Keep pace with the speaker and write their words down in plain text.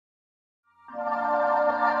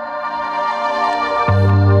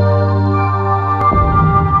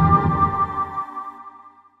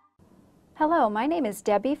my name is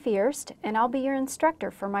Debbie Fierst, and I'll be your instructor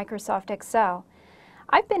for Microsoft Excel.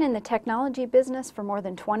 I've been in the technology business for more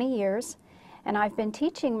than 20 years, and I've been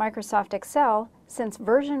teaching Microsoft Excel since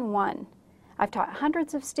version 1. I've taught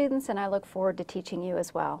hundreds of students, and I look forward to teaching you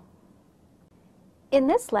as well. In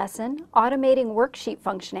this lesson, Automating Worksheet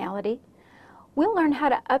Functionality, we'll learn how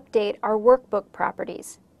to update our workbook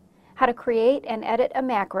properties, how to create and edit a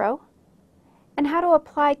macro, and how to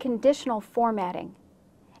apply conditional formatting.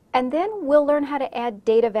 And then we'll learn how to add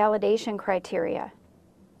data validation criteria.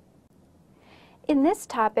 In this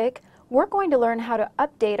topic, we're going to learn how to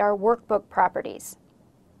update our workbook properties.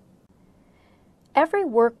 Every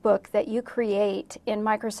workbook that you create in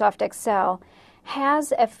Microsoft Excel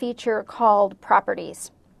has a feature called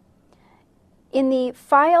Properties. In the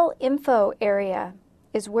File Info area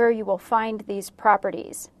is where you will find these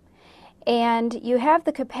properties. And you have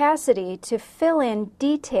the capacity to fill in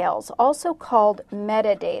details, also called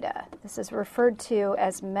metadata. This is referred to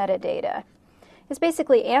as metadata. It's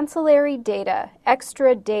basically ancillary data,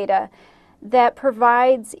 extra data that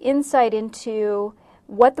provides insight into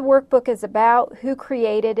what the workbook is about, who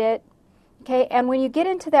created it. Okay, and when you get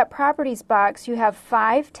into that properties box, you have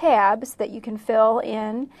 5 tabs that you can fill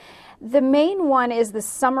in. The main one is the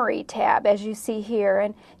summary tab, as you see here,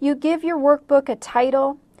 and you give your workbook a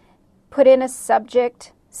title, put in a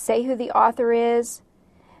subject, say who the author is,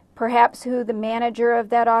 perhaps who the manager of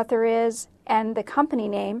that author is, and the company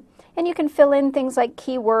name. And you can fill in things like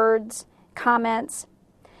keywords, comments.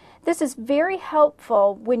 This is very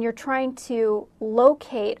helpful when you're trying to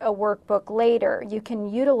locate a workbook later. You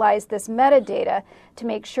can utilize this metadata to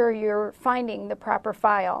make sure you're finding the proper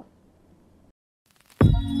file.